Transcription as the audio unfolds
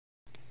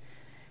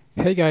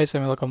Hey guys,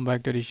 and welcome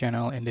back to the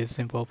channel. In this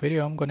simple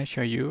video I'm gonna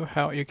show you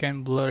how you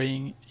can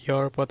blurring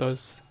your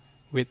photos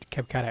with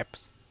CapCut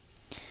apps.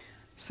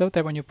 So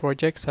tap on your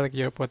project, select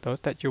your photos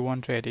that you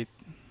want to edit.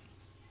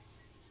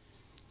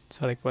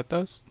 Select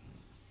photos,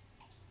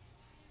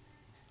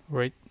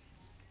 right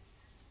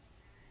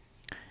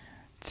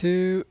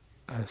to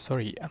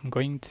I'm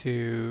going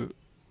to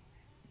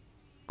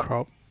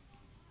crop.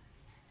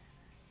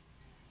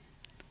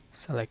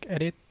 Select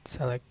edit,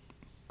 select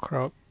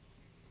crop,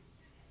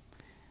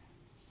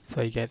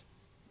 so you get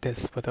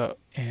this photo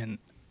in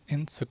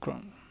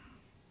Instagram.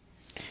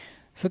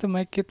 So to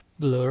make it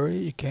blurry,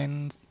 you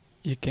can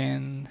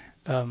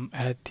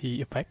add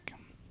the effect.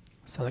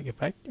 Select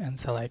effect and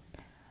select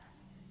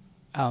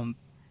um,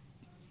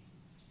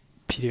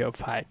 video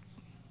effect.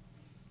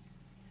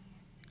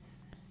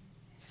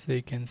 So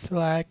you can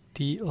select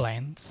the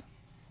lens.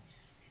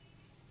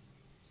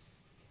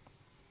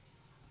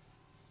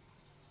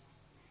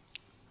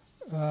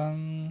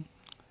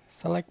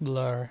 Select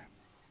blur.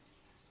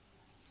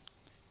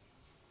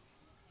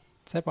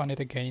 Tap on it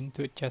again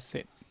to adjust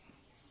it.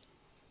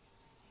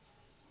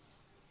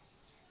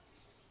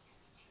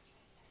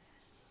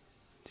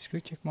 Just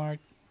click check mark.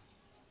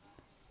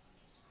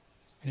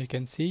 And you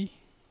can see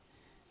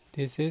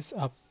this is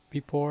up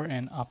before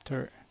and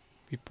after.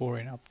 Before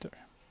and after.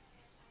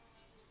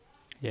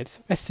 Yes,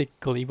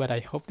 basically, but I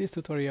hope this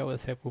tutorial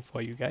was helpful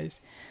for you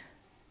guys.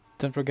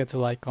 Don't forget to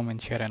like,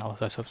 comment, share, and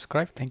also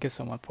subscribe. Thank you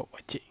so much for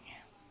watching.